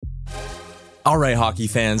All right, hockey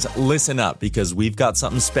fans, listen up because we've got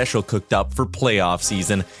something special cooked up for playoff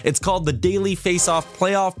season. It's called the Daily Faceoff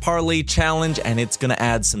Playoff Parlay Challenge, and it's going to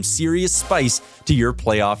add some serious spice to your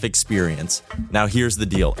playoff experience. Now, here's the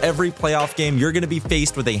deal. Every playoff game, you're going to be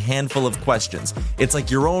faced with a handful of questions. It's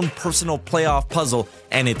like your own personal playoff puzzle,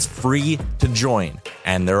 and it's free to join.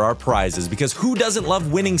 And there are prizes, because who doesn't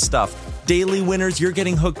love winning stuff? Daily winners, you're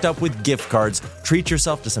getting hooked up with gift cards. Treat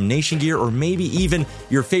yourself to some Nation gear or maybe even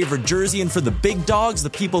your favorite jersey. And for the big dogs, the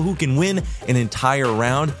people who can win an entire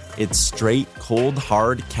round, it's straight, cold,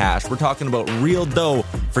 hard cash. We're talking about real dough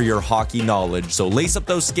for your hockey knowledge. So lace up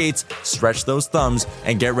those skates, stretch those thumbs,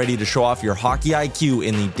 and get ready to show off your hockey IQ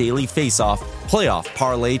in the Daily Faceoff Playoff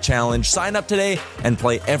Parlay Challenge. Sign up today and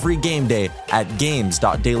play every game day at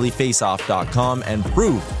games.dailyfaceoff.com and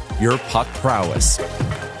prove your puck prowess.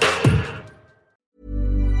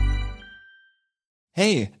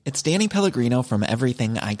 Hey, it's Danny Pellegrino from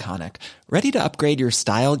Everything Iconic. Ready to upgrade your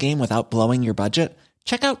style game without blowing your budget?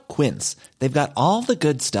 Check out Quince. They've got all the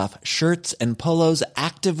good stuff, shirts and polos,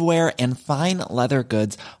 activewear, and fine leather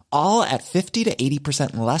goods, all at 50 to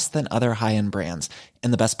 80% less than other high-end brands.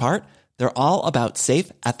 And the best part? They're all about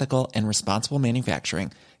safe, ethical, and responsible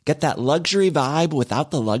manufacturing. Get that luxury vibe without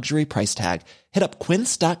the luxury price tag. Hit up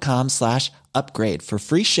quince.com/upgrade for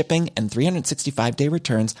free shipping and 365-day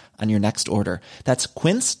returns on your next order. That's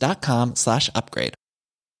quince.com/upgrade.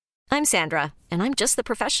 I'm Sandra, and I'm just the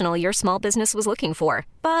professional your small business was looking for.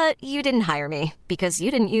 But you didn't hire me because you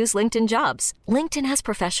didn't use LinkedIn Jobs. LinkedIn has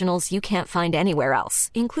professionals you can't find anywhere else,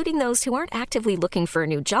 including those who aren't actively looking for a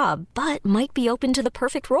new job, but might be open to the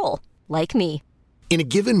perfect role, like me. In a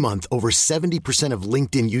given month, over 70% of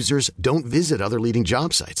LinkedIn users don't visit other leading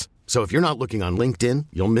job sites. So if you're not looking on LinkedIn,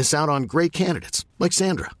 you'll miss out on great candidates like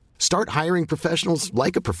Sandra. Start hiring professionals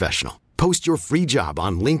like a professional. Post your free job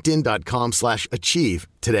on linkedin.com/achieve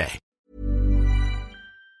today.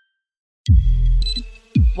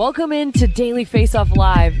 Welcome into Daily Faceoff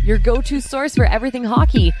Live, your go-to source for everything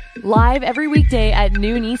hockey. Live every weekday at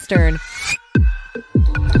noon Eastern.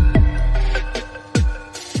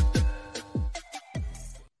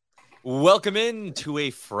 Welcome in to a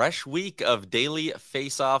fresh week of Daily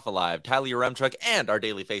Faceoff Live. Tyler Remchuk and our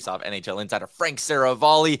Daily Faceoff NHL insider Frank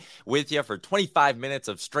Saravalli with you for 25 minutes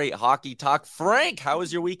of straight hockey talk. Frank, how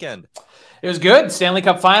was your weekend? It was good. Stanley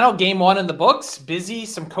Cup final, game one in the books. Busy,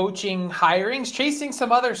 some coaching hirings, chasing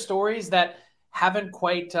some other stories that haven't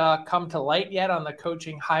quite come to light yet on the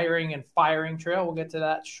coaching, hiring, and firing trail. We'll get to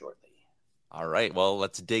that shortly. All right, well,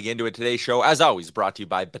 let's dig into it. Today's show, as always, brought to you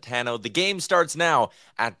by Betano. The game starts now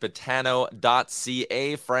at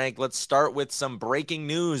betano.ca. Frank, let's start with some breaking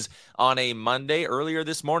news on a Monday. Earlier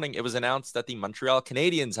this morning, it was announced that the Montreal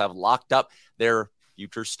Canadiens have locked up their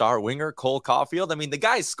future star winger, Cole Caufield. I mean, the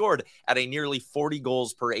guy scored at a nearly 40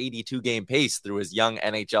 goals per 82 game pace through his young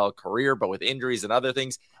NHL career, but with injuries and other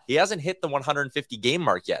things, he hasn't hit the 150 game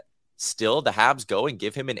mark yet. Still, the Habs go and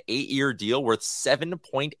give him an 8-year deal worth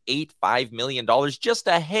 $7.85 million, just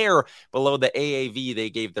a hair below the AAV they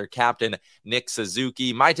gave their captain, Nick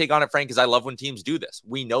Suzuki. My take on it, Frank, is I love when teams do this.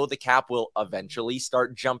 We know the cap will eventually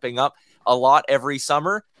start jumping up a lot every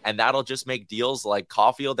summer, and that'll just make deals like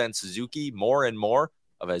Caufield and Suzuki more and more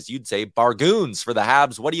of, as you'd say, bargoons for the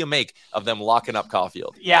Habs. What do you make of them locking up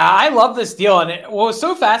Caufield? Yeah, I love this deal. And what was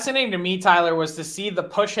so fascinating to me, Tyler, was to see the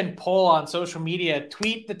push and pull on social media.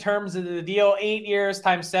 Tweet the terms of the deal, 8 years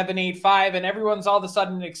times 785, and everyone's all of a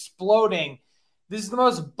sudden exploding. This is the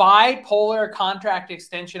most bipolar contract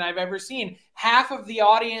extension I've ever seen. Half of the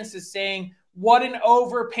audience is saying, what an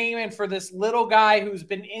overpayment for this little guy who's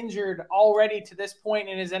been injured already to this point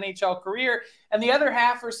in his NHL career. And the other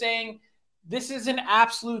half are saying, this is an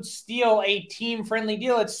absolute steal, a team-friendly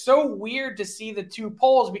deal. It's so weird to see the two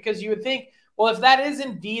polls because you would think, well, if that is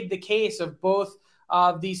indeed the case of both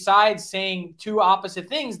these sides saying two opposite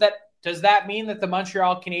things, does that mean that the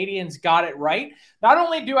Montreal Canadiens got it right? Not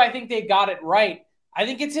only do I think they got it right, I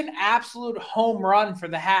think it's an absolute home run for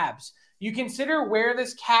the Habs. You consider where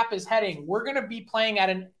this cap is heading. We're going to be playing at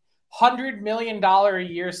a $100 million a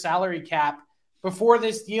year salary cap before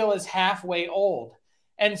this deal is halfway old.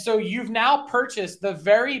 And so you've now purchased the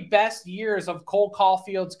very best years of Cole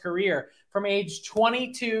Caulfield's career from age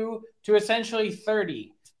 22 to essentially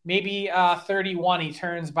 30, maybe 31 he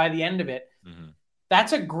turns by the end of it. Mm-hmm.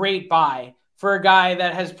 That's a great buy for a guy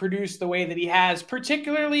that has produced the way that he has,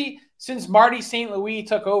 particularly since Marty St. Louis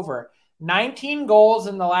took over. 19 goals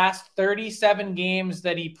in the last 37 games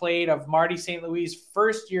that he played of Marty St. Louis'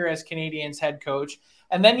 first year as Canadiens head coach.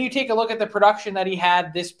 And then you take a look at the production that he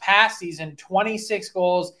had this past season, 26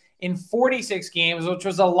 goals in 46 games, which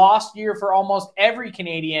was a lost year for almost every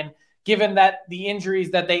Canadian given that the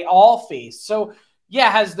injuries that they all face. So, yeah,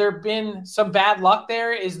 has there been some bad luck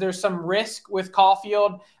there? Is there some risk with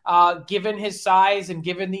Caufield, given his size and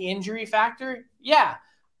given the injury factor? Yeah,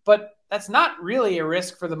 but that's not really a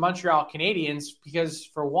risk for the Montreal Canadiens because,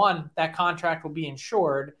 for one, that contract will be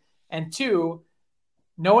insured, and two,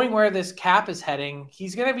 knowing where this cap is heading,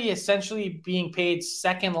 he's going to be essentially being paid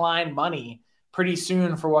second line money pretty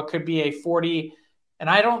soon for what could be a 40. And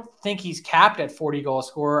I don't think he's capped at 40 goal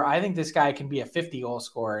scorer. I think this guy can be a 50 goal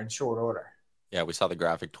scorer in short order. Yeah, we saw the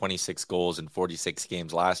graphic, 26 goals in 46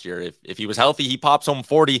 games last year. If he was healthy, he pops home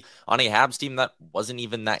 40 on a Habs team that wasn't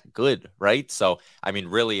even that good, right? So, I mean,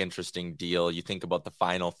 really interesting deal. You think about the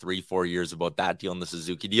final 3-4 years about that deal and the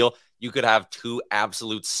Suzuki deal, you could have two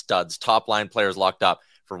absolute studs, top line players locked up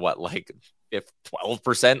for what, like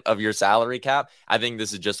 12% of your salary cap. I think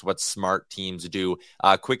this is just what smart teams do.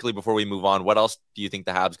 Quickly before we move on, what else do you think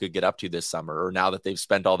the Habs could get up to this summer? Or now that they've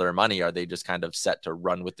spent all their money, are they just kind of set to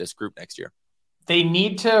run with this group next year? They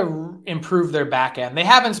need to improve their back end. They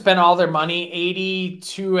haven't spent all their money,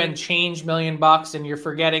 82 and change million bucks, and you're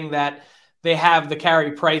forgetting that they have the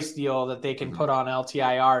Carey Price deal that they can put on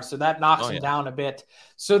LTIR. So that knocks them down a bit.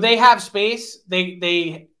 So they have space.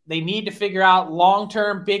 They need to figure out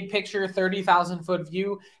long-term, big picture, 30,000 foot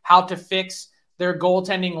view, how to fix their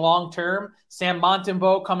goaltending long-term. Sam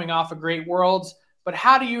Montembeault coming off a great Worlds, but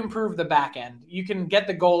how do you improve the back end? You can get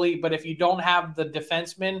the goalie, but if you don't have the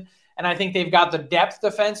defenseman, and I think they've got the depth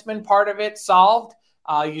defenseman part of it solved.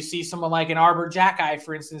 You see someone like an Arbor Jacki,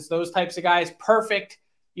 for instance, those types of guys, perfect,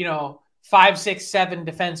 5, 6, 7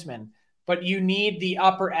 defensemen. But you need the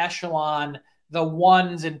upper echelon, the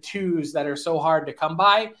 1s and 2s that are so hard to come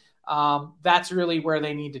by. That's really where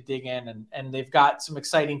they need to dig in. And they've got some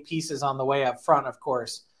exciting pieces on the way up front, of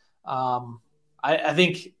course. I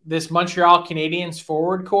think this Montreal Canadiens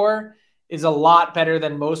forward core is a lot better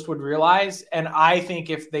than most would realize. And I think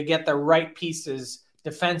if they get the right pieces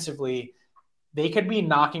defensively, they could be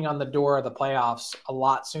knocking on the door of the playoffs a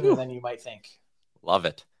lot sooner than you might think. Love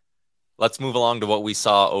it. Let's move along to what we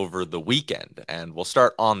saw over the weekend, and we'll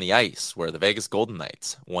start on the ice, where the Vegas Golden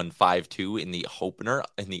Knights won 5-2 in the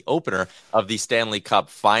opener of the Stanley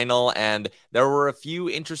Cup Final. And there were a few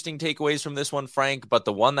interesting takeaways from this one, Frank, but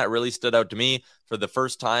the one that really stood out to me for the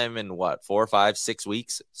first time in 4, 5, 6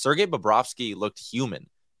 weeks, Sergei Bobrovsky looked human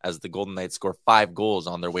as the Golden Knights score 5 goals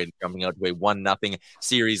on their way to jumping out to a 1-0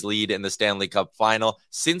 series lead in the Stanley Cup Final.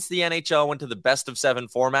 Since the NHL went to the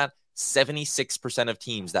best-of-7 format, 76% of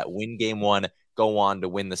teams that win game one go on to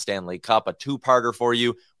win the Stanley Cup. A two-parter for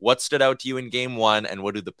you. What stood out to you in game one, and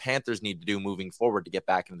what do the Panthers need to do moving forward to get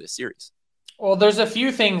back into this series? Well, there's a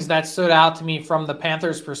few things that stood out to me from the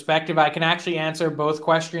Panthers' perspective. I can actually answer both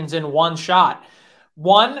questions in one shot.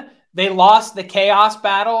 One, they lost the chaos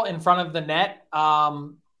battle in front of the net.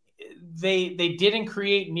 They didn't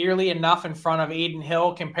create nearly enough in front of Adin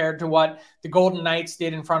Hill compared to what the Golden Knights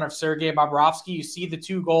did in front of Sergei Bobrovsky. You see the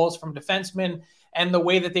 2 goals from defensemen and the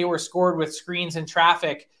way that they were scored with screens and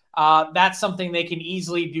traffic. That's something they can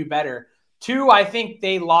easily do better. 2, I think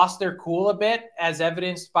they lost their cool a bit, as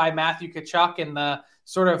evidenced by Matthew Tkachuk and the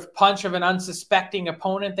sort of punch of an unsuspecting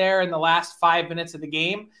opponent there in the last 5 minutes of the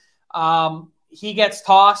game. He gets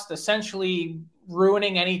tossed, essentially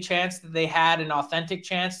ruining any chance that they had an authentic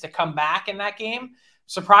chance to come back in that game.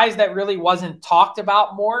 Surprised that really wasn't talked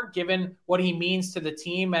about more, given what he means to the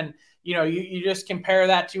team. And, you just compare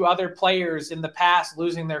that to other players in the past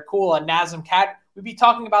losing their cool. And Nazem Kadri, we'd be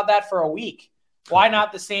talking about that for a week. Why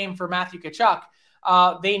not the same for Matthew Tkachuk?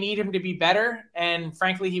 They need him to be better. And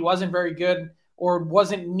frankly, he wasn't very good, or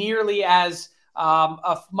wasn't nearly as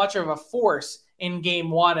much of a force in game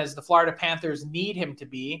one as the Florida Panthers need him to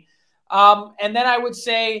be. And then I would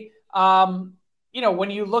say,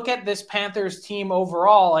 when you look at this Panthers team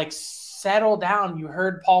overall, like, settle down. You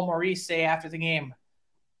heard Paul Maurice say after the game,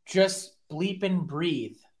 just bleep and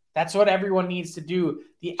breathe. That's what everyone needs to do.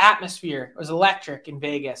 The atmosphere was electric in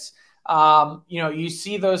Vegas. You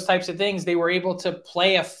see those types of things. They were able to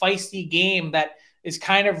play a feisty game that is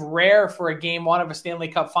kind of rare for a game one of a Stanley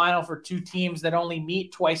Cup final for 2 teams that only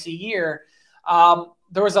meet twice a year.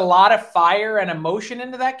 There was a lot of fire and emotion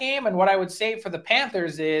into that game. And what I would say for the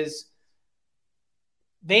Panthers is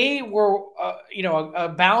they were, a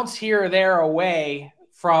bounce here or there away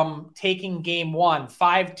from taking game one.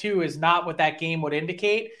 5-2 is not what that game would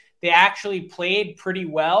indicate. They actually played pretty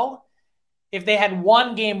well. If they had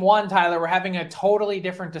won game one, Tyler, we're having a totally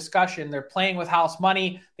different discussion. They're playing with house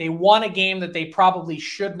money. They won a game that they probably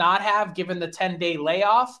should not have, given the 10-day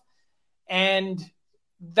layoff. And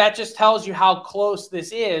that just tells you how close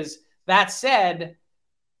this is. That said,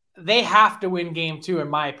 they have to win game 2, in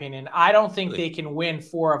my opinion. I don't think they can win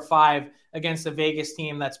 4 of 5 against a Vegas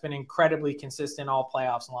team that's been incredibly consistent all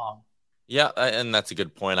playoffs long. Yeah, and that's a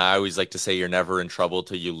good point. I always like to say you're never in trouble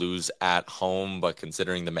till you lose at home, but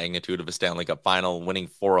considering the magnitude of a Stanley Cup final, winning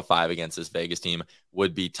 4 of 5 against this Vegas team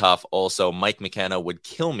would be tough. Also, Mike McKenna would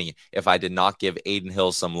kill me if I did not give Aiden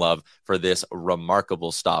Hill some love for this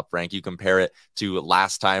remarkable stop. Frank, you compare it to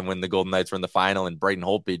last time when the Golden Knights were in the final and Braden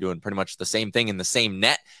Holtby doing pretty much the same thing in the same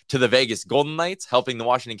net to the Vegas Golden Knights, helping the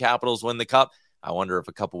Washington Capitals win the Cup. I wonder if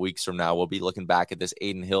a couple weeks from now we'll be looking back at this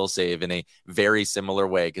Aiden Hill save in a very similar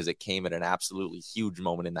way because it came at an absolutely huge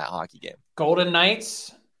moment in that hockey game. Golden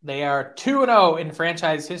Knights, they are 2-0 in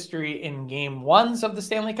franchise history in game 1s of the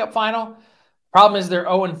Stanley Cup final. Problem is they're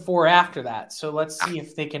 0-4 after that. So let's see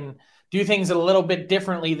if they can do things a little bit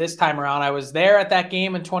differently this time around. I was there at that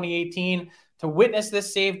game in 2018 to witness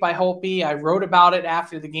this save by Holtby. I wrote about it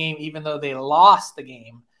after the game, even though they lost the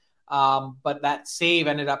game. But that save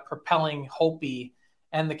ended up propelling Holtby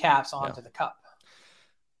and the Caps onto the Cup.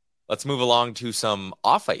 Let's move along to some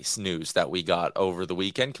off-ice news that we got over the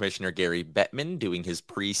weekend. Commissioner Gary Bettman doing his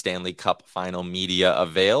pre-Stanley Cup final media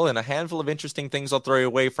avail, and a handful of interesting things I'll throw you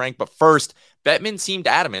away, Frank. But first, Bettman seemed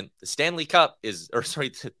adamant the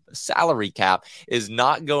the salary cap is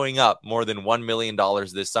not going up more than $1 million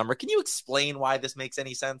this summer. Can you explain why this makes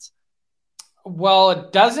any sense? Well,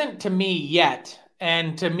 it doesn't to me yet.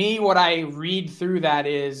 And to me, what I read through that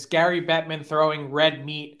is Gary Bettman throwing red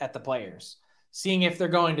meat at the players, seeing if they're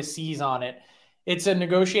going to seize on it. It's a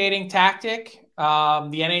negotiating tactic. The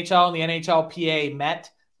NHL and the NHLPA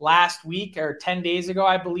met last week or 10 days ago,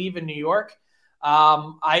 I believe, in New York.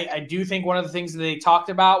 I do think one of the things that they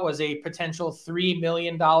talked about was a potential $3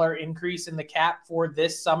 million increase in the cap for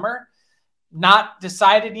this summer. Not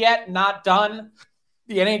decided yet, not done.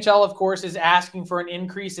 The NHL, of course, is asking for an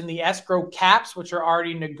increase in the escrow caps, which are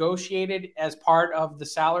already negotiated as part of the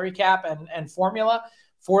salary cap and formula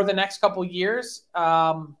for the next couple years.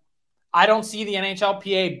 I don't see the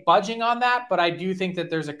NHLPA budging on that, but I do think that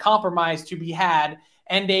there's a compromise to be had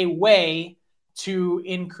and a way to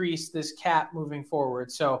increase this cap moving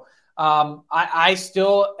forward. So I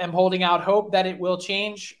still am holding out hope that it will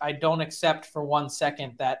change. I don't accept for 1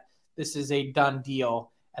 second that this is a done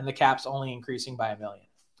deal and the cap's only increasing by $1 million.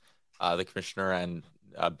 The commissioner and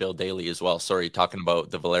Bill Daly as well. Sorry, talking about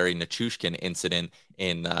the Valeri Nichushkin incident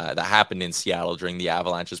that happened in Seattle during the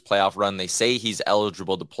Avalanche's playoff run. They say he's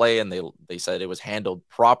eligible to play, and they said it was handled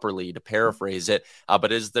properly, to paraphrase it.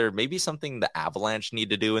 But is there maybe something the Avalanche need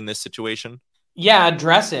to do in this situation? Yeah,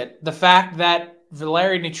 address it. The fact that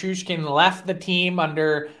Valeri Nichushkin left the team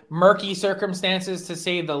under murky circumstances, to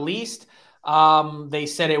say the least. They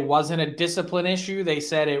said it wasn't a discipline issue. They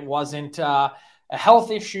said it wasn't a health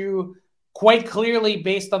issue. Quite clearly,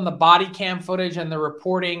 based on the body cam footage and the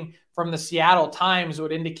reporting from the Seattle Times,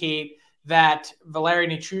 would indicate that Valeri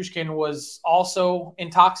Nichushkin was also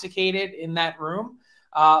intoxicated in that room.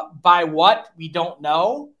 By what? We don't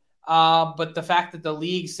know. But the fact that the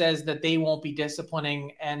league says that they won't be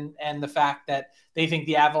disciplining and the fact that they think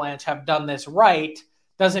the Avalanche have done this right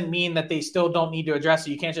doesn't mean that they still don't need to address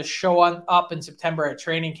it. You can't just show up in September at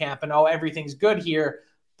training camp and, everything's good here,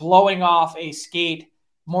 blowing off a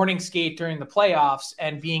morning skate during the playoffs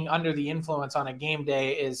and being under the influence on a game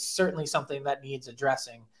day is certainly something that needs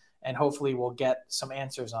addressing. And hopefully we'll get some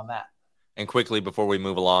answers on that. And quickly, before we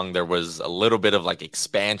move along, there was a little bit of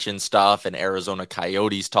expansion stuff and Arizona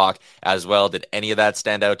Coyotes talk as well. Did any of that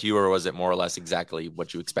stand out to you, or was it more or less exactly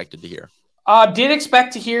what you expected to hear? Did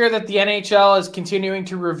expect to hear that the NHL is continuing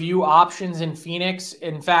to review options in Phoenix.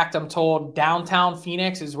 In fact, I'm told downtown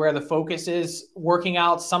Phoenix is where the focus is, working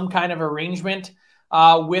out some kind of arrangement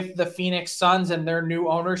with the Phoenix Suns and their new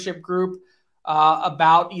ownership group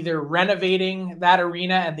about either renovating that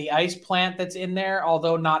arena and the ice plant that's in there,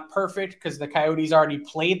 although not perfect because the Coyotes already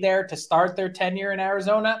played there to start their tenure in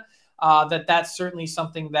Arizona. That's certainly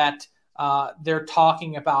something that they're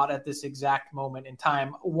talking about at this exact moment in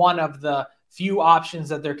time. One of the few options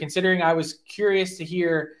that they're considering. I was curious to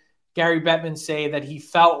hear Gary Bettman say that he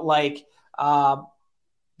felt like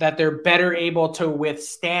that they're better able to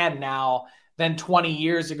withstand now than 20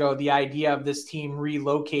 years ago, the idea of this team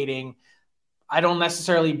relocating. I don't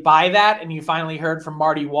necessarily buy that. And you finally heard from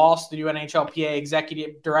Marty Walsh, the new NHLPA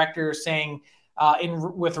executive director, saying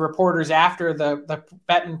with reporters after the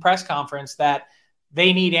Bettman press conference that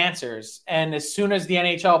they need answers. And as soon as the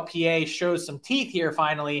NHLPA shows some teeth here,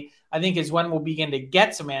 finally, I think is when we'll begin to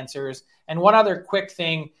get some answers. And one other quick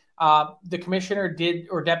thing, the commissioner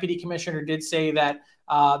deputy commissioner did say that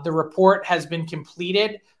the report has been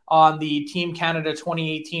completed on the Team Canada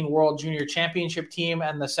 2018 World Junior Championship team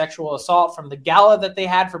and the sexual assault from the gala that they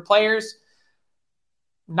had for players.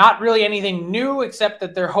 Not really anything new, except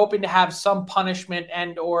that they're hoping to have some punishment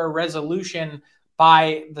and or resolution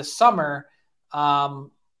by the summer.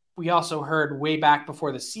 We also heard way back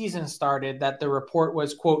before the season started that the report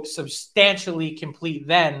was, quote, substantially complete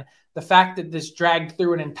then. The fact that this dragged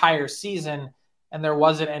through an entire season and there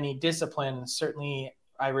wasn't any discipline, certainly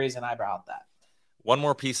I raise an eyebrow at that. One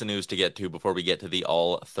more piece of news to get to before we get to the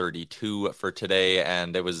all 32 for today,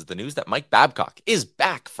 and it was the news that Mike Babcock is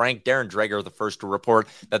back. Frank Darren Dreger, the first to report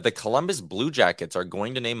that the Columbus Blue Jackets are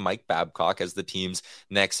going to name Mike Babcock as the team's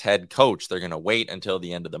next head coach. They're going to wait until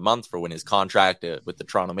the end of the month for when his contract with the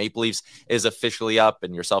Toronto Maple Leafs is officially up,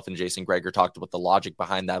 and yourself and Jason Greger talked about the logic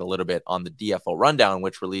behind that a little bit on the DFO Rundown,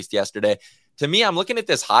 which released yesterday. To me, I'm looking at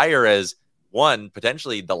this hire as one,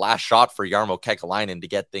 potentially the last shot for Jarmo Kekalainen to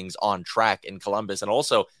get things on track in Columbus, and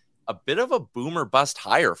also a bit of a boomer bust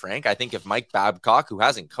hire, Frank. I think if Mike Babcock, who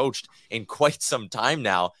hasn't coached in quite some time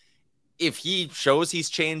now, if he shows he's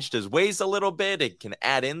changed his ways a little bit, it can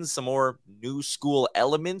add in some more new school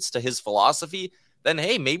elements to his philosophy, then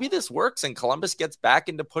hey, maybe this works and Columbus gets back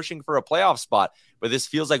into pushing for a playoff spot. But this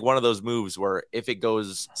feels like one of those moves where if it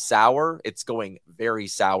goes sour, it's going very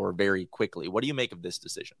sour very quickly. What do you make of this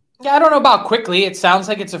decision? Yeah, I don't know about quickly. It sounds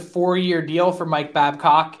like it's a 4-year deal for Mike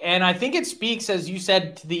Babcock. And I think it speaks, as you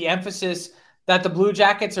said, to the emphasis that the Blue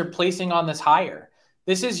Jackets are placing on this hire.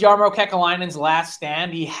 This is Jarmo Kekalainen's last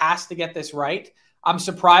stand. He has to get this right. I'm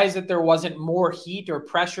surprised that there wasn't more heat or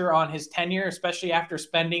pressure on his tenure, especially after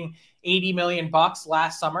spending $80 million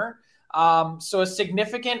last summer. So a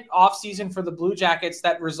significant offseason for the Blue Jackets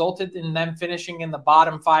that resulted in them finishing in the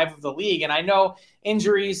bottom 5 of the league. And I know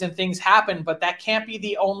injuries and things happen, but that can't be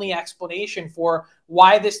the only explanation for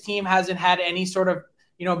why this team hasn't had any sort of,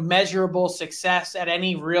 measurable success at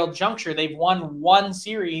any real juncture. They've won one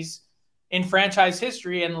series in franchise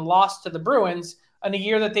history and lost to the Bruins in a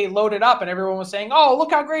year that they loaded up and everyone was saying, oh,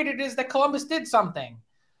 look how great it is that Columbus did something.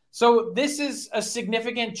 So this is a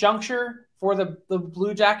significant juncture for the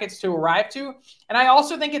Blue Jackets to arrive to. And I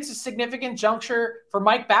also think it's a significant juncture for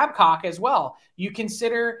Mike Babcock as well. You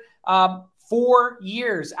consider 4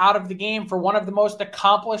 years out of the game for one of the most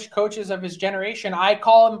accomplished coaches of his generation. I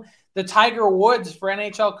call him the Tiger Woods for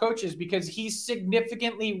NHL coaches because he's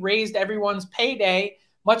significantly raised everyone's payday,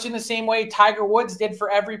 much in the same way Tiger Woods did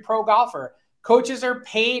for every pro golfer. Coaches are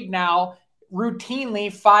paid now routinely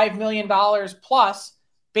 $5 million plus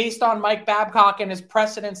based on Mike Babcock and his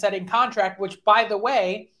precedent-setting contract, which, by the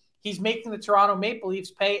way, he's making the Toronto Maple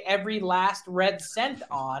Leafs pay every last red cent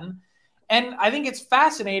on. And I think it's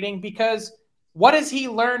fascinating because what has he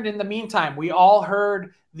learned in the meantime? We all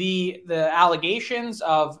heard the allegations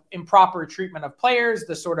of improper treatment of players,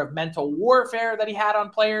 the sort of mental warfare that he had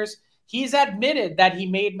on players. He's admitted that he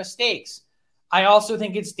made mistakes. I also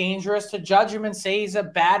think it's dangerous to judge him and say he's a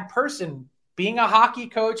bad person. Being a hockey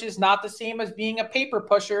coach is not the same as being a paper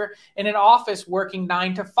pusher in an office working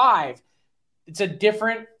 9 to 5. It's a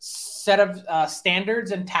different set of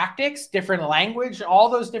standards and tactics, different language, all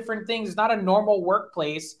those different things. It's not a normal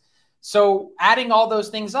workplace. So adding all those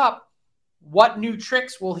things up, what new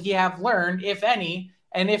tricks will he have learned, if any?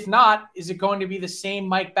 And if not, is it going to be the same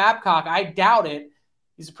Mike Babcock? I doubt it.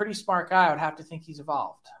 He's a pretty smart guy. I would have to think he's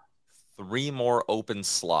evolved. 3 more open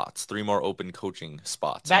slots, 3 more open coaching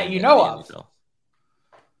spots. That you know of.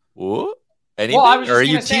 Ooh, anything? Well, or are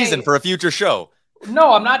you teasing for a future show?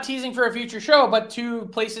 No, I'm not teasing for a future show, but 2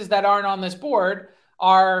 places that aren't on this board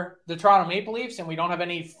are the Toronto Maple Leafs, and we don't have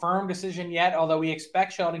any firm decision yet, although we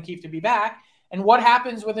expect Sheldon Keefe to be back. And what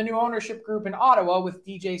happens with a new ownership group in Ottawa with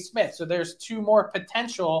DJ Smith? So there's 2 more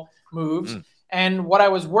potential moves. And what I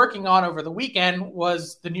was working on over the weekend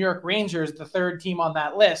was the New York Rangers, the 3rd team on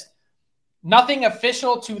that list. Nothing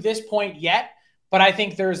official to this point yet, but I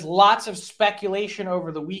think there's lots of speculation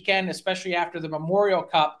over the weekend, especially after the Memorial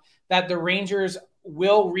Cup, that the Rangers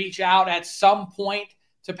will reach out at some point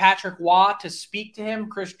to Patrick Waugh to speak to him.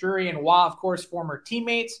 Chris Drury and Waugh, of course, former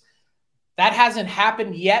teammates. That hasn't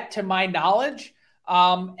happened yet to my knowledge.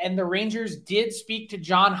 And the Rangers did speak to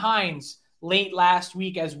John Hines late last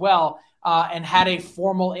week as well and had a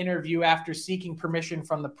formal interview after seeking permission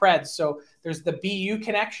from the Preds. So there's the BU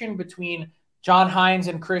connection between John Hines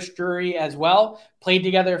and Chris Drury as well. Played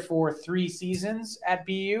together for 3 seasons at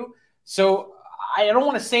BU. So I don't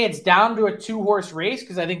want to say it's down to a 2-horse race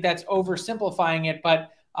because I think that's oversimplifying it,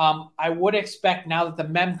 but I would expect now that the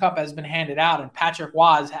Mem Cup has been handed out and Patrick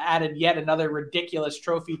Waugh has added yet another ridiculous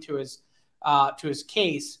trophy to his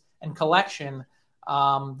case and collection,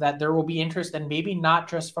 that there will be interest and maybe not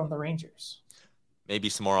just from the Rangers. Maybe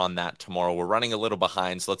some more on that tomorrow. We're running a little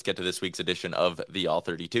behind, so let's get to this week's edition of the All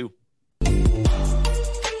 32.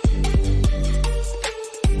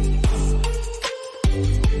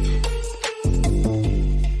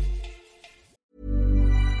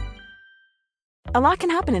 A lot can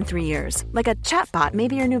happen in 3 years, like a chatbot may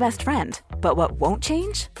be your new best friend. But what won't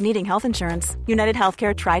change? Needing health insurance. United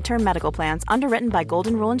Healthcare Tri-Term Medical Plans, underwritten by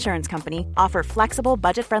Golden Rule Insurance Company, offer flexible,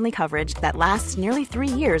 budget-friendly coverage that lasts nearly 3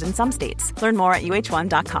 years in some states. Learn more at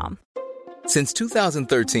uh1.com. Since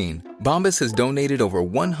 2013, Bombas has donated over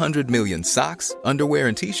 100 million socks, underwear,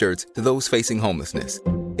 and T-shirts to those facing homelessness.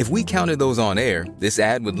 If we counted those on air, this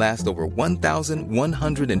ad would last over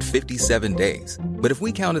 1,157 days. But if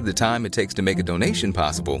we counted the time it takes to make a donation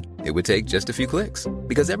possible, it would take just a few clicks.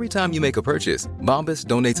 Because every time you make a purchase, Bombas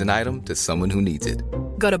donates an item to someone who needs it.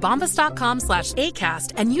 Go to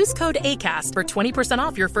bombas.com/ACAST and use code ACAST for 20%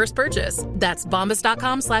 off your first purchase. That's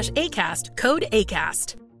bombas.com/ACAST, code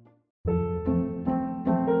ACAST.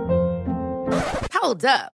 Hold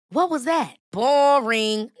up. What was that?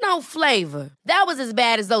 Boring. No flavor. That was as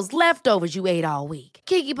bad as those leftovers you ate all week.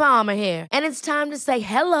 Keke Palmer here, and it's time to say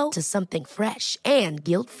hello to something fresh and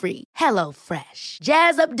guilt-free. Hello Fresh.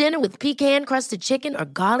 Jazz up dinner with pecan-crusted chicken or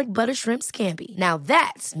garlic butter shrimp scampi. Now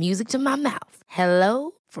that's music to my mouth.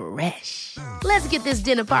 Hello Fresh. Let's get this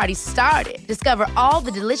dinner party started. Discover all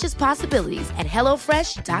the delicious possibilities at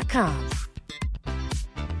hellofresh.com.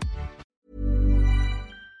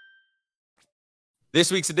 This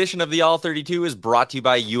week's edition of the All 32 is brought to you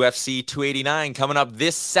by UFC 289. Coming up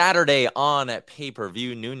this Saturday on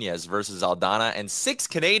pay-per-view, Nunez versus Aldana, and 6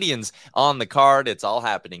 Canadians on the card. It's all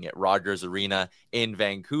happening at Rogers Arena in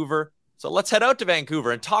Vancouver. So let's head out to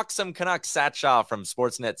Vancouver and talk some Canucks. Sat Shaw from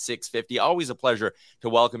Sportsnet 650. Always a pleasure to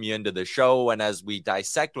welcome you into the show. And as we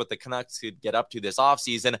dissect what the Canucks could get up to this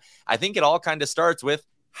offseason, I think it all kind of starts with,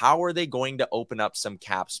 how are they going to open up some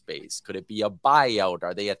cap space? Could it be a buyout?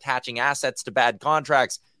 Are they attaching assets to bad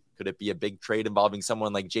contracts? Could it be a big trade involving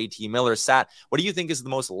someone like JT Miller? Sat, what do you think is the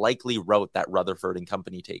most likely route that Rutherford and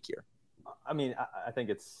company take here? I mean, I think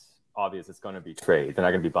it's obvious it's going to be trade. They're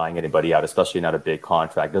not going to be buying anybody out, especially not a big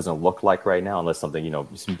contract. It doesn't look like right now, unless something,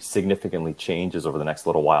 significantly changes over the next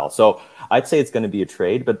little while. So I'd say it's going to be a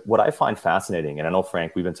trade. But what I find fascinating, and I know,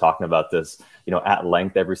 Frank, we've been talking about this, at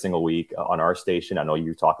length every single week on our station. I know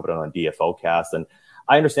you talk about it on DFO cast, and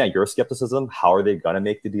I understand your skepticism. How are they going to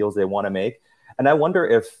make the deals they want to make? And I wonder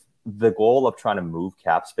if the goal of trying to move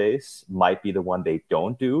cap space might be the one they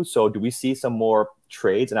don't do. So do we see some more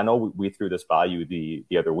trades? And I know we threw this by you the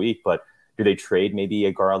other week, but do they trade maybe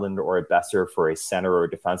a Garland or a Besser for a center or a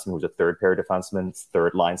defenseman who's a third pair defenseman,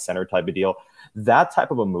 third line center type of deal? That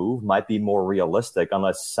type of a move might be more realistic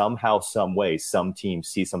unless somehow, some way, some teams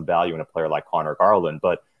see some value in a player like Connor Garland.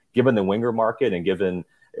 But given the winger market and given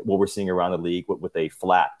what we're seeing around the league with a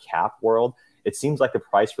flat cap world, it seems like the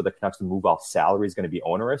price for the Canucks to move off salary is going to be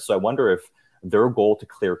onerous. So I wonder if their goal to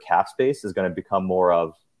clear cap space is going to become more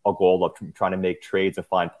of a goal of trying to make trades and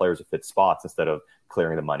find players that fit spots instead of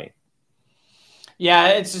clearing the money. Yeah,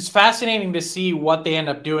 it's just fascinating to see what they end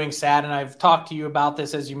up doing, Sad. And I've talked to you about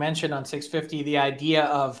this, as you mentioned, on 650, the idea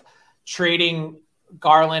of trading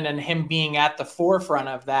Garland and him being at the forefront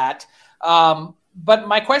of that. But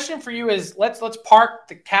my question for you is, let's park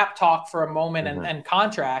the cap talk for a moment and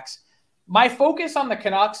contracts. My focus on the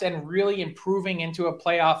Canucks and really improving into a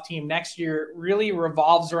playoff team next year really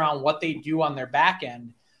revolves around what they do on their back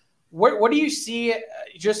end. What do you see,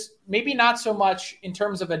 just maybe not so much in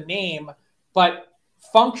terms of a name, but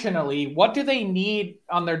functionally, what do they need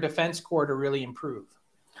on their defense core to really improve?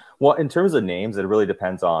 Well, in terms of names, it really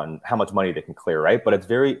depends on how much money they can clear, right? But it's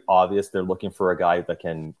very obvious they're looking for a guy that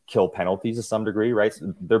can kill penalties to some degree, right?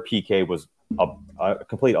 So their PK was a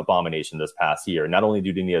complete abomination this past year. Not only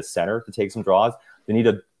do they need a center to take some draws, they need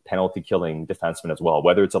a penalty-killing defenseman as well,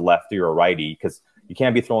 whether it's a lefty or a righty, because you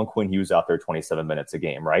can't be throwing Quinn Hughes out there 27 minutes a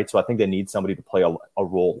game, right? So I think they need somebody to play a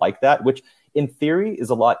role like that, which in theory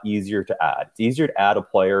is a lot easier to add. It's easier to add a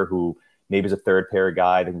player who maybe is a third pair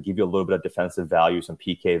guy that can give you a little bit of defensive value, some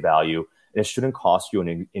PK value, and it shouldn't cost you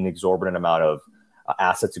an exorbitant amount of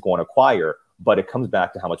assets to go and acquire, but it comes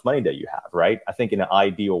back to how much money that you have, right? I think in an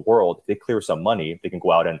ideal world, if they clear some money, they can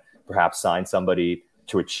go out and perhaps sign somebody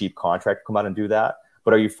to a cheap contract to come out and do that.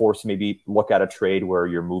 But are you forced to maybe look at a trade where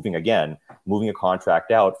you're moving a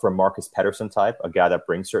contract out for a Marcus Pettersson type, a guy that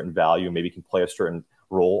brings certain value, maybe can play a certain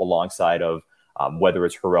role alongside of whether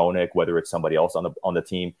it's Hronek, whether it's somebody else on the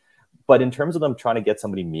team. But in terms of them trying to get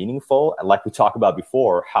somebody meaningful, like we talked about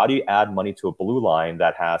before, how do you add money to a blue line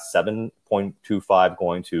that has 7.25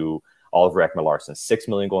 going to Oliver Ekman-Larsson, $6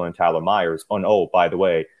 million going to Tyler Myers? Oh, by the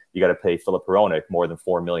way, you got to pay Filip Hronek more than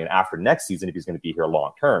 $4 million after next season if he's going to be here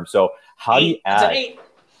long term. So how do you add?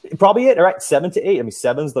 Probably it, right? 7 to 8. I mean,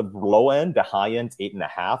 7's the low end, the high end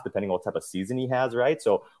 8.5, depending on what type of season he has, right?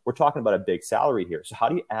 So we're talking about a big salary here. So how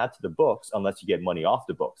do you add to the books unless you get money off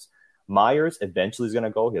the books? Myers eventually is going to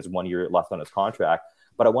go. He has 1 year left on his contract.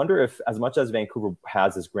 But I wonder if, as much as Vancouver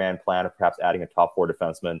has this grand plan of perhaps adding a top 4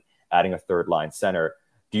 defenseman, adding a third line center,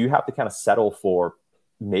 do you have to kind of settle for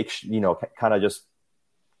kind of just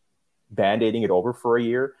band-aiding it over for a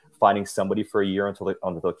year, finding somebody for a year until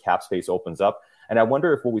the cap space opens up? And I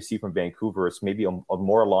wonder if what we see from Vancouver is maybe a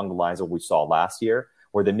more along the lines of what we saw last year,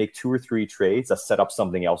 where they make 2 or 3 trades that set up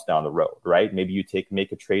something else down the road, right? Maybe you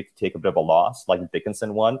make a trade to take a bit of a loss, like the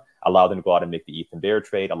Dickinson one, allow them to go out and make the Ethan Bear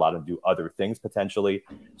trade, allow them to do other things potentially.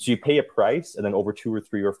 So you pay a price, and then over 2 or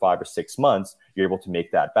 3 or 5 or 6 months, you're able to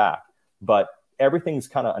make that back. But everything's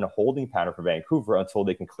kind of in a holding pattern for Vancouver until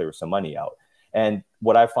they can clear some money out. And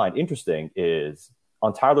what I find interesting is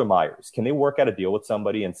on Tyler Myers, can they work out a deal with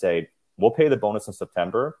somebody and say, we'll pay the bonus in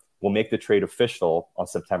September. We'll make the trade official on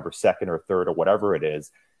September 2nd or 3rd or whatever it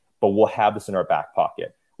is, but we'll have this in our back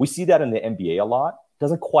pocket. We see that in the NBA a lot.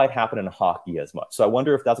 Doesn't quite happen in hockey as much. So I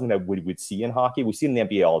wonder if that's something that we'd see in hockey. We see it in the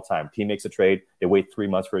NBA all the time. Team makes a trade. They wait 3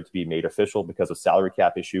 months for it to be made official because of salary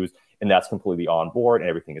cap issues, and that's completely on board and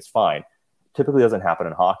everything is fine. Typically doesn't happen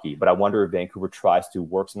in hockey, but I wonder if Vancouver tries to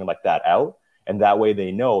work something like that out, and that way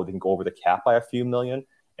they know they can go over the cap by a few million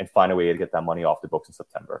and find a way to get that money off the books in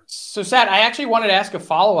September. So, Sat, I actually wanted to ask a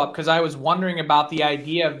follow-up because I was wondering about the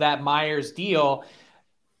idea of that Myers deal.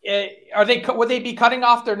 Would they be cutting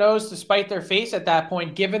off their nose to spite their face at that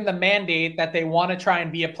point, given the mandate that they want to try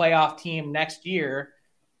and be a playoff team next year?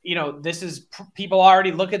 You know, this is people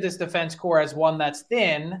already look at this defense core as one that's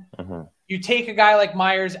thin. Mm-hmm. You take a guy like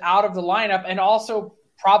Myers out of the lineup, and also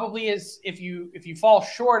probably is if you fall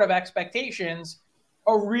short of expectations,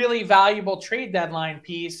 a really valuable trade deadline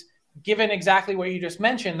piece, given exactly what you just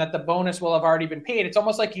mentioned, that the bonus will have already been paid. It's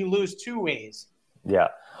almost like you lose 2 ways. Yeah.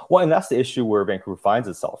 Well, and that's the issue where Vancouver finds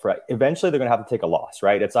itself, right? Eventually, they're going to have to take a loss,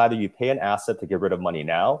 right? It's either you pay an asset to get rid of money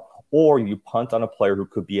now, or you punt on a player who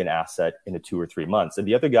could be an asset in 2 or 3 months. And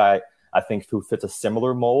the other guy, I think, who fits a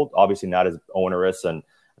similar mold, obviously not as onerous and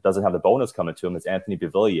doesn't have the bonus coming to him, is Anthony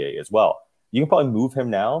Beauvillier as well. You can probably move him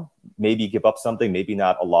now, maybe give up something, maybe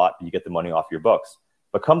not a lot, but you get the money off your books.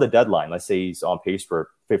 But come the deadline, let's say he's on pace for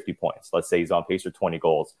 50 points. Let's say he's on pace for 20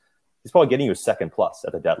 goals. He's probably getting you a second plus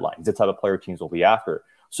at the deadline. He's the type of player teams will be after.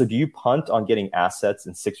 So do you punt on getting assets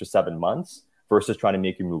in 6 or 7 months versus trying to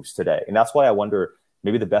make your moves today? And that's why I wonder,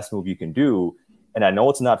 maybe the best move you can do, and I know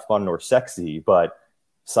it's not fun nor sexy, but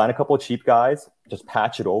sign a couple of cheap guys, just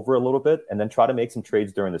patch it over a little bit, and then try to make some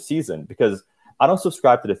trades during the season. Because I don't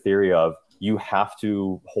subscribe to the theory of you have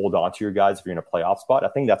to hold on to your guys if you're in a playoff spot. I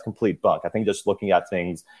think that's complete bunk. I think just looking at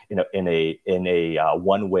things in a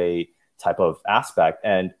one-way type of aspect.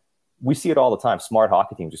 And we see it all the time. Smart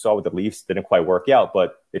hockey teams. We saw with the Leafs, didn't quite work out,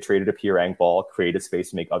 but they traded a Pierre Engvall, created space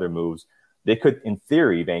to make other moves. They could, in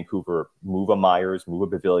theory, Vancouver, move a Myers,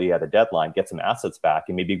 move a Beauvillier at the deadline, get some assets back,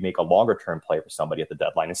 and maybe make a longer-term play for somebody at the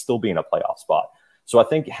deadline and still be in a playoff spot. So I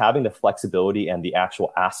think having the flexibility and the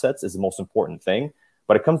actual assets is the most important thing.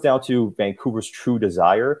 But it comes down to Vancouver's true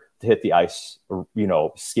desire to hit the ice,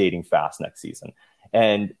 skating fast next season.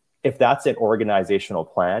 And if that's an organizational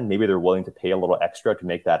plan, maybe they're willing to pay a little extra to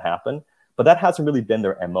make that happen. But that hasn't really been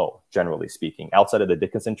their MO, generally speaking, outside of the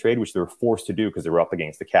Dickinson trade, which they were forced to do because they were up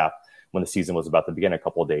against the cap when the season was about to begin a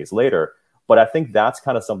couple of days later. But I think that's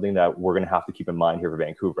kind of something that we're going to have to keep in mind here for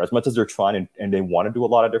Vancouver. As much as they're trying and they want to do a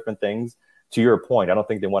lot of different things, to your point, I don't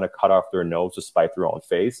think they want to cut off their nose to spite their own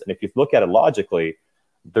face. And if you look at it logically,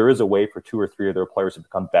 there is a way for 2 or 3 of their players to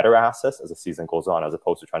become better assets as the season goes on, as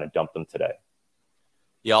opposed to trying to dump them today.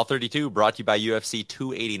 The All 32 brought to you by UFC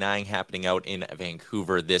 289, happening out in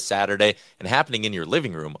Vancouver this Saturday and happening in your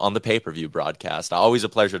living room on the pay-per-view broadcast. Always a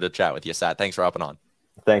pleasure to chat with you, Sat. Thanks for hopping on.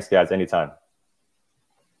 Thanks, guys. Anytime.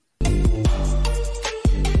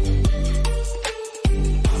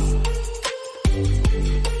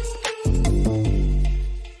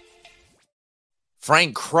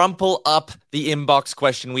 Frank, crumple up the inbox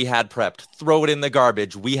question we had prepped. Throw it in the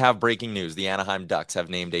garbage. We have breaking news. The Anaheim Ducks have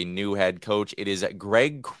named a new head coach. It is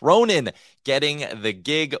Greg Cronin getting the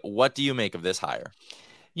gig. What do you make of this hire?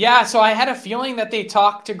 Yeah, so I had a feeling that they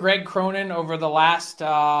talked to Greg Cronin over the last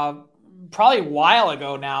probably a while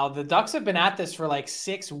ago now. The Ducks have been at this for like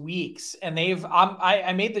 6 weeks, and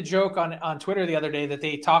I made the joke on Twitter the other day that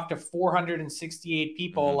they talked to 468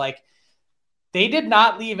 people. Mm-hmm. Like, they did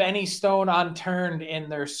not leave any stone unturned in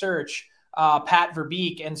their search, Pat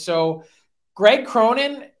Verbeek. And so Greg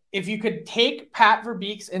Cronin, if you could take Pat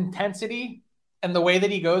Verbeek's intensity and the way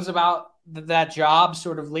that he goes about that job,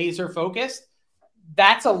 sort of laser focused,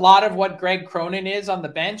 that's a lot of what Greg Cronin is on the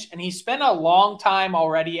bench. And he spent a long time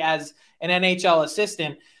already as an NHL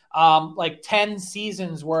assistant, like 10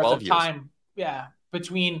 seasons worth of time. Yeah.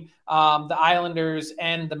 Between the Islanders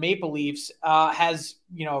and the Maple Leafs, has,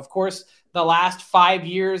 of course, the last 5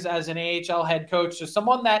 years as an AHL head coach. So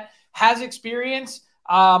someone that has experience.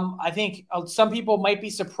 I think some people might be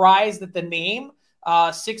surprised at the name,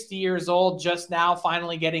 60 years old, just now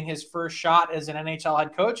finally getting his first shot as an NHL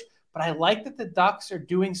head coach. But I like that the Ducks are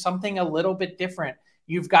doing something a little bit different.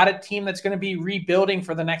 You've got a team that's going to be rebuilding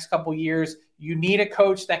for the next couple years. You need a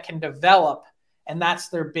coach that can develop, and that's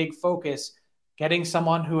their big focus, getting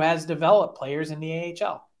someone who has developed players in the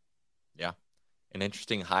AHL. Yeah, an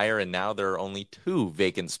interesting hire, and now there are only 2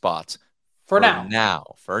 vacant spots. For now,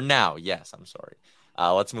 yes, I'm sorry.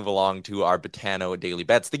 Let's move along to our Betano Daily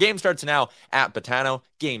Bets. The game starts now at Betano.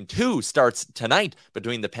 Game 2 starts tonight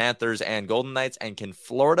between the Panthers and Golden Knights. And can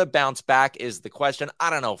Florida bounce back is the question. I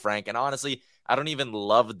don't know, Frank. And honestly, I don't even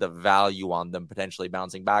love the value on them potentially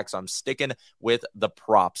bouncing back. So I'm sticking with the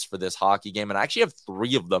props for this hockey game. And I actually have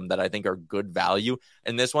 3 of them that I think are good value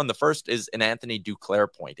in this one. The first is an Anthony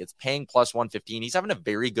Duclair point. It's paying plus 115. He's having a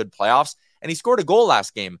very good playoffs, and he scored a goal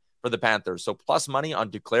last game for the Panthers. So plus money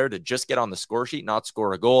on Duclair to just get on the score sheet, not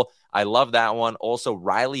score a goal. I love that one. Also,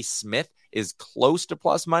 Riley Smith is close to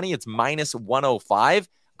plus money. It's minus 105.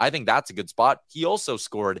 I think that's a good spot. He also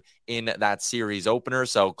scored in that series opener.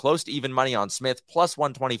 So close to even money on Smith, plus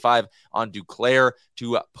 125 on Duclair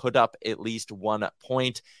to put up at least 1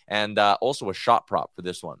 point. And also a shot prop for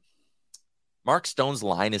this one. Mark Stone's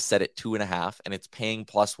line is set at 2.5, and it's paying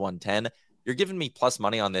plus 110. You're giving me plus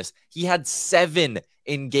money on this. He had 7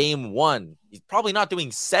 in game 1. He's probably not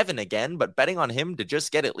doing 7 again, but betting on him to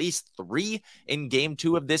just get at least 3 in game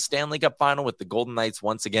 2 of this Stanley Cup final with the Golden Knights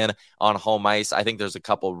once again on home ice. I think there's a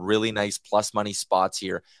couple really nice plus money spots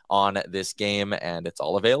here on this game, and it's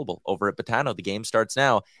all available over at Betano. The game starts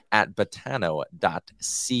now at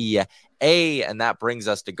betano.ca. And that brings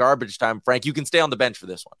us to garbage time. Frank, you can stay on the bench for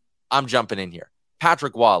this one. I'm jumping in here.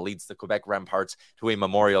 Patrick Waugh leads the Quebec Remparts to a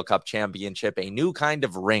Memorial Cup championship, a new kind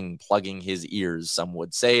of ring plugging his ears, some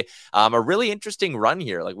would say. A really interesting run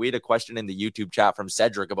here. Like, we had a question in the YouTube chat from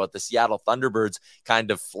Cedric about the Seattle Thunderbirds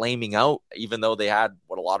kind of flaming out, even though they had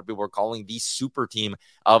what a lot of people were calling the super team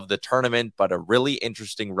of the tournament, but a really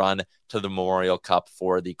interesting run to the Memorial Cup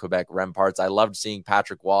for the Quebec Remparts. I loved seeing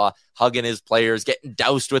Patrick Waugh hugging his players, getting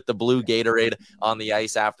doused with the blue Gatorade on the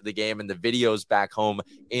ice after the game, and the videos back home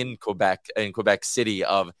in Quebec City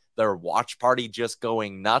of their watch party just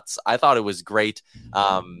going nuts. I thought it was great.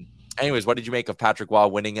 Anyways, what did you make of Patrick Waugh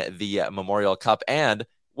winning the Memorial Cup? And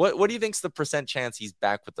what do you think's the percent chance he's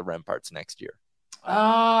back with the Remparts next year?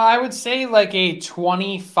 I would say like a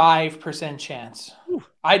 25% chance. Ooh.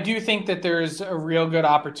 I do think that there's a real good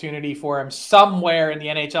opportunity for him somewhere in the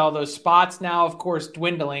NHL. Those spots now, of course,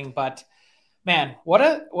 dwindling, but man, what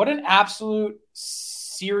an absolute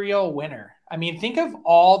serial winner. I mean, think of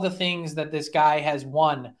all the things that this guy has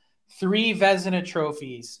won. 3 Vezina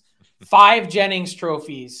trophies, 5 Jennings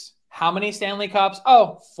trophies. How many Stanley Cups?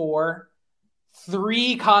 4.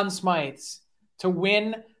 3 Conn Smythes to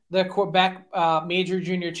win the Quebec Major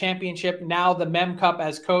Junior Championship, now the Mem Cup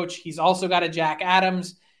as coach. He's also got a Jack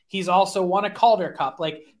Adams. He's also won a Calder Cup.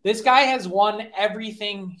 Like, this guy has won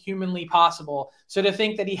everything humanly possible. So to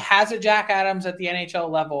think that he has a Jack Adams at the NHL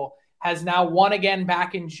level, has now won again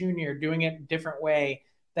back in junior, doing it a different way,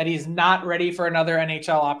 that he's not ready for another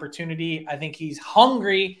NHL opportunity. I think he's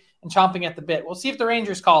hungry and chomping at the bit. We'll see if the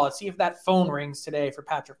Rangers call it, see if that phone rings today for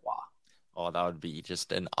Patrick Waugh. Oh, that would be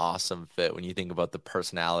just an awesome fit when you think about the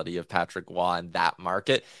personality of Patrick Waugh in that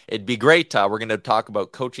market. It'd be great. We're going to talk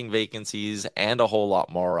about coaching vacancies and a whole lot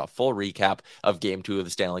more. A full recap of Game 2 of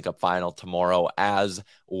the Stanley Cup Final tomorrow as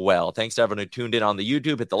well. Thanks to everyone who tuned in on the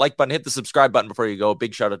YouTube. Hit the like button, hit the subscribe button before you go.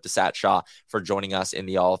 Big shout out to Sat Shaw for joining us in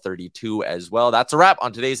the All 32 as well. That's a wrap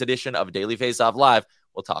on today's edition of Daily Faceoff Live.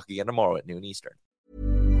 We'll talk again tomorrow at noon Eastern.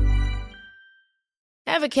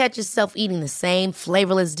 Ever catch yourself eating the same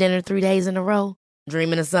flavorless dinner 3 days in a row?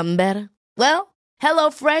 Dreaming of something better? Well,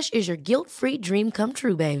 HelloFresh is your guilt-free dream come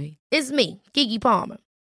true, baby. It's me, Keke Palmer.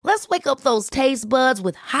 Let's wake up those taste buds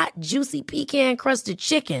with hot, juicy pecan-crusted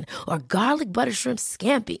chicken or garlic butter shrimp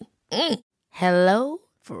scampi. Hello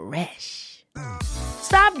Fresh.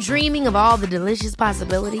 Stop dreaming of all the delicious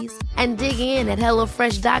possibilities and dig in at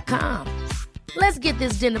HelloFresh.com. Let's get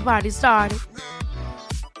this dinner party started.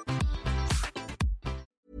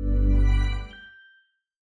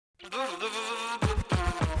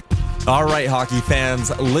 All right, hockey fans,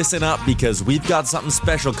 listen up because we've got something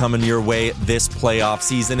special coming your way this playoff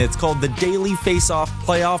season. It's called the Daily Faceoff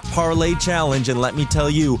Playoff Parlay Challenge, and let me tell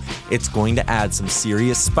you, it's going to add some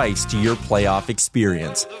serious spice to your playoff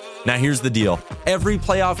experience. Now, here's the deal. Every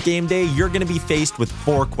playoff game day, you're going to be faced with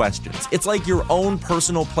 4 questions. It's like your own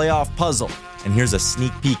personal playoff puzzle. And here's a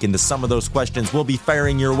sneak peek into some of those questions we'll be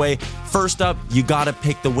firing your way. First up, you got to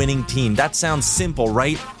pick the winning team. That sounds simple,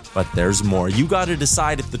 right? But there's more. You got to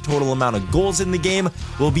decide if the total amount of goals in the game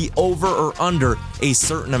will be over or under a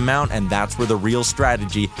certain amount, and that's where the real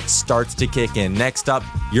strategy starts to kick in. Next up,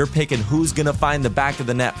 you're picking who's going to find the back of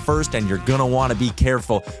the net first, and you're going to want to be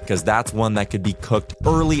careful because that's one that could be cooked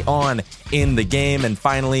early on in the game. And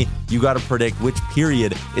finally, you got to predict which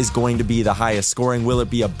period is going to be the highest scoring. Will it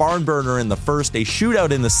be a barn burner in the first, a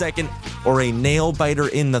shootout in the second, or a nail biter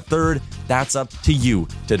in the third? That's up to you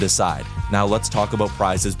to decide. Now let's talk about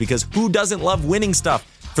prizes, because who doesn't love winning stuff?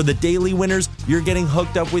 For the daily winners, you're getting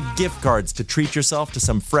hooked up with gift cards to treat yourself to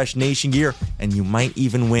some fresh Nation gear, and you might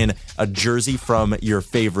even win a jersey from your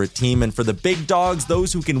favorite team. And for the big dogs,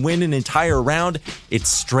 those who can win an entire round, it's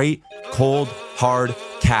straight, cold, hard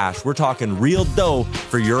cash. We're talking real dough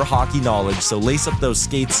for your hockey knowledge. So lace up those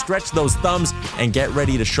skates, stretch those thumbs, and get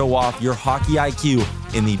ready to show off your hockey IQ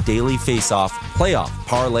in the Daily Faceoff Playoff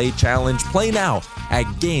Parlay Challenge. Play now at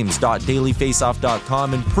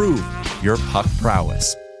games.dailyfaceoff.com and prove your puck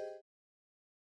prowess.